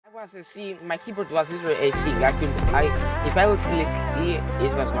was a C. My keyboard was literally a C. If I would click E,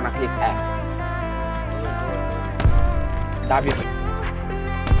 it was gonna click F. W.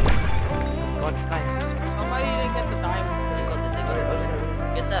 God, this guy is so Somebody didn't get the diamonds. They got it.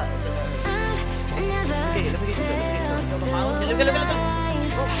 Get that. okay, let me get Look.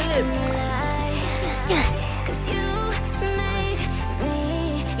 Oh, kill him.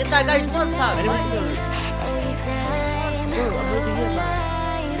 Get that guy's front side. Bro, I'm over here, man.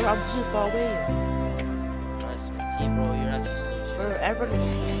 Bro, I'm too far away. Nice. See, bro, you're actually so chill. Bro, everyone is...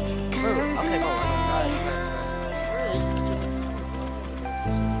 Bro, okay, go on. Nice. Bro, he's such a good scorer, bro.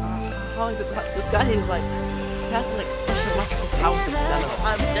 How is it? This guy is like... He has like such a much power to develop.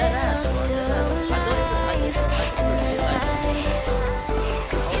 I'm dead ass, bro. I don't even realize it.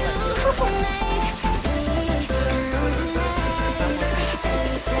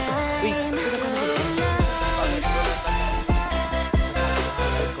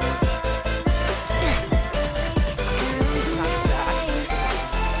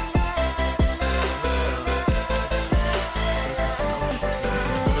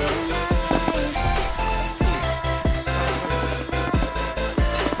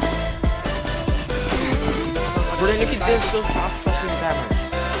 Bro, look at this so fast fucking damage.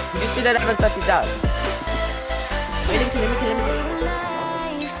 Did you see that damage that he does? Wait, let me.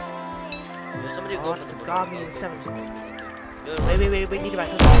 Somebody go for the Got me in 7. Yo, Wait, need to back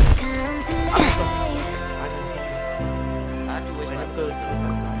up. I have to waste my Good.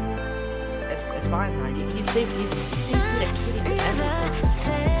 It's fine, man. He's safe. He's good at killing everything.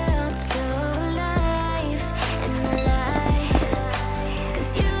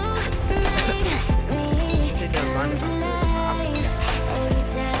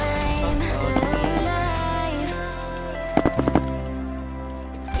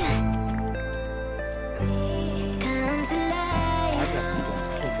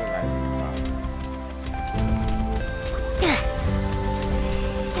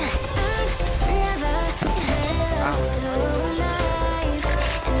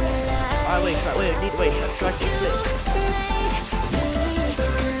 Wait, try to flip.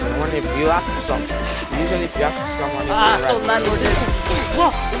 If you ask someone, usually if you ask someone, so landlord.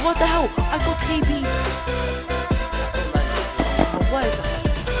 What the hell? I got KB. What is that?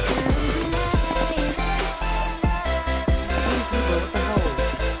 What the hell?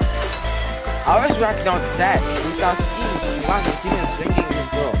 I was racking on set without teams. One is even swinging his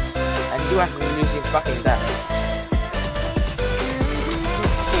soul, and you are losing fucking damage.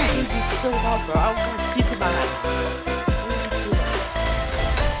 So hard, bro. I was going to keep in my hand.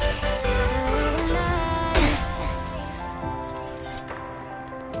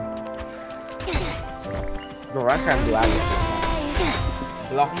 Bro, I can't do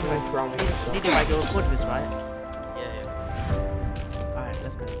anything. Lock me from me. You need to like record this, right? Yeah. Alright,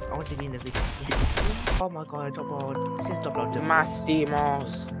 let's go. I want to be in the video. Oh my god, top on. This is top on. My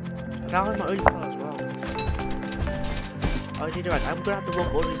steamers. That was my only car as well. Oh, you right. I'm gonna have to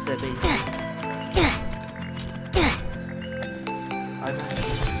walk all this there, baby.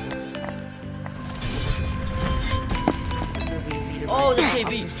 Oh, the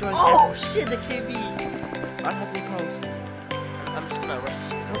KB! Oh shit, the KB! I have new cars. I'm just gonna rush.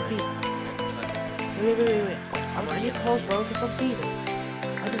 Some feed. Wait. I'm on your calls, bro, for some feed. For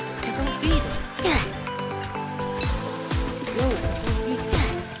some feed. Yo, for some feed.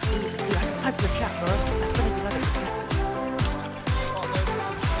 Dude, I can type in the chat, bro. I'm gonna do that.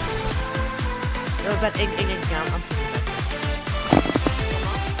 No, but I'm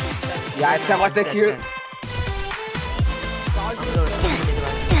Yeah, it's about the cute.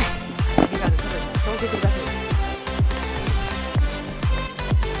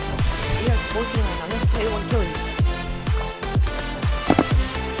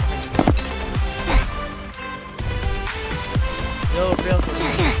 Yo, real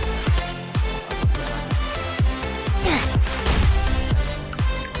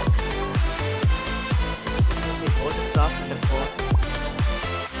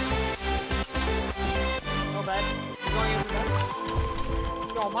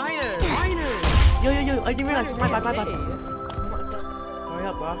Miner! Yo, I didn't realize. My bad. Hurry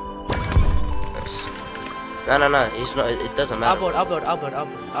up, bro. No, he's not. It doesn't matter. Upload.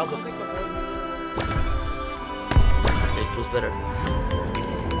 Okay, who's better?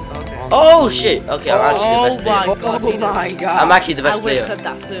 Okay. Oh shit! Okay, I'm actually the best player. Oh my god. I'm actually the best I would player. cut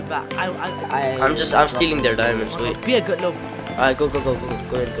that so back. I'm stealing their diamonds. Wait. Be a good look. Alright, go in.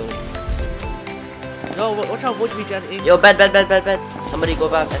 Yo, watch out, watch me get in. Yo, bad. Somebody go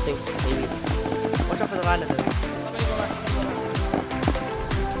back, I think. Maybe. Watch out for the line of it. Somebody go back.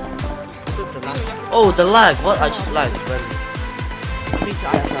 Oh, the lag. What? I just lagged. Me too.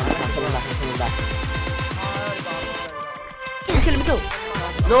 I'm coming back. Let me kill.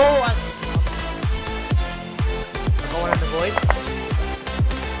 No, Go on in the void.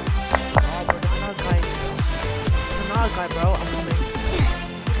 Oh, bro, there's another guy. There's another guy, bro. I'm coming.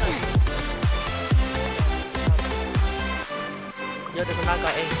 Yo, there's another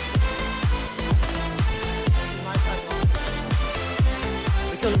guy. Hey.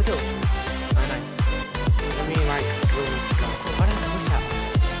 Let me kill. Nice. I mean, like, Why don't I push that?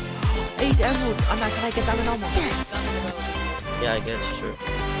 8 emeralds. Anna, can I get that in armor? yeah, I guess sure.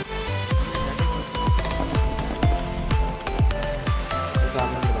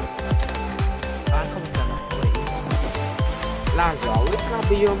 I'm coming down. Lazio, we can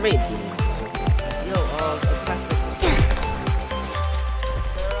be your mate. Yo,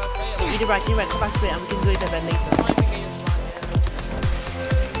 Either right, come back to it and we can go to bed later.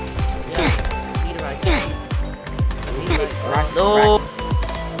 Yeah, either right. Right. No.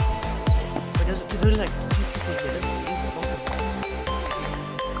 But there's only like 2 people here.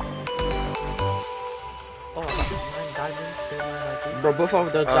 Oh, I got 9 diamonds. Bro, both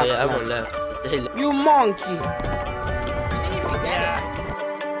of those Oh drops. yeah, everyone left. They left. You monkey!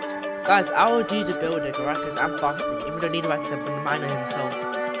 Guys, I will do the building, alright? Because I'm fasting. Even though Nidirike is a miner himself.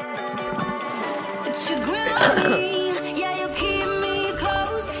 You ground me, yeah, you keep me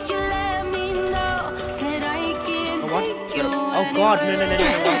close. You let me know that I can take you Oh god, no.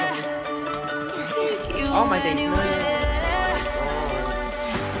 Oh my days, no.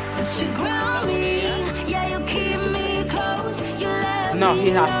 You ground me, yeah, you keep me close. You let No,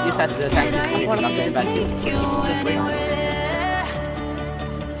 he said the thank you. What That's it, back. take you anywhere.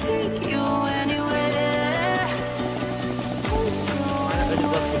 Take you anywhere.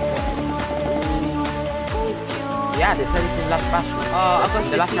 Yeah, they said it in the last patch. I got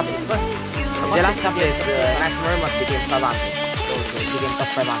The last update. The last update, Max Merriman became 500. He became top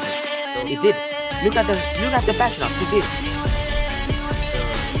 500. He did. Look at the patch now. He did.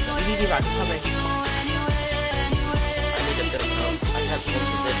 We need Nidirike coming. I need a bit of help. I can't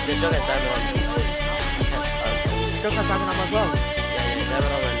focus. The jug has diamond on me. Still got diamond armor as well. Yeah,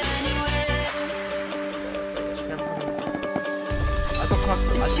 diamond on me. I got cross.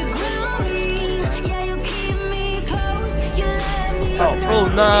 Oh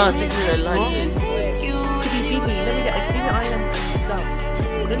no, 6 minutes lighting. Let me get an iron stuff.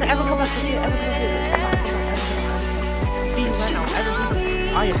 Don't ever come back to here. Ever come here. Be right now. Ever come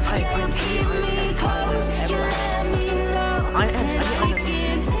back. Iron. I need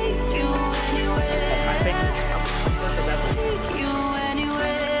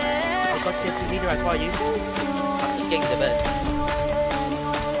I got this Nidirike for you. I'm just getting to bed.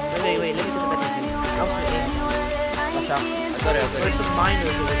 Wait, let me get the bed with you. I'll put it in. Watch out. I got it. There's some miners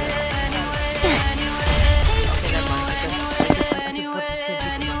over there. Okay, never mind. I just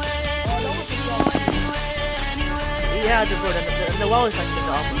yeah, the road and the wall is like in the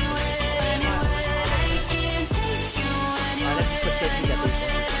armor. Alright, let's put this in that base.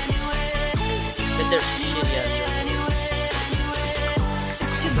 But they're shitty ass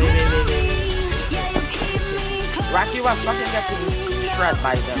Wait. Rocky was fucking getting shred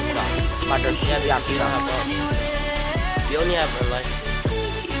by the Yeah, we don't have all. We only have one life.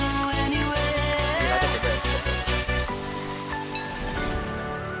 I get the bed.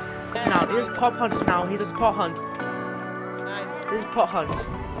 Now, here's pop hunt now. He's a spot hunt. Nice. This is pot hunt.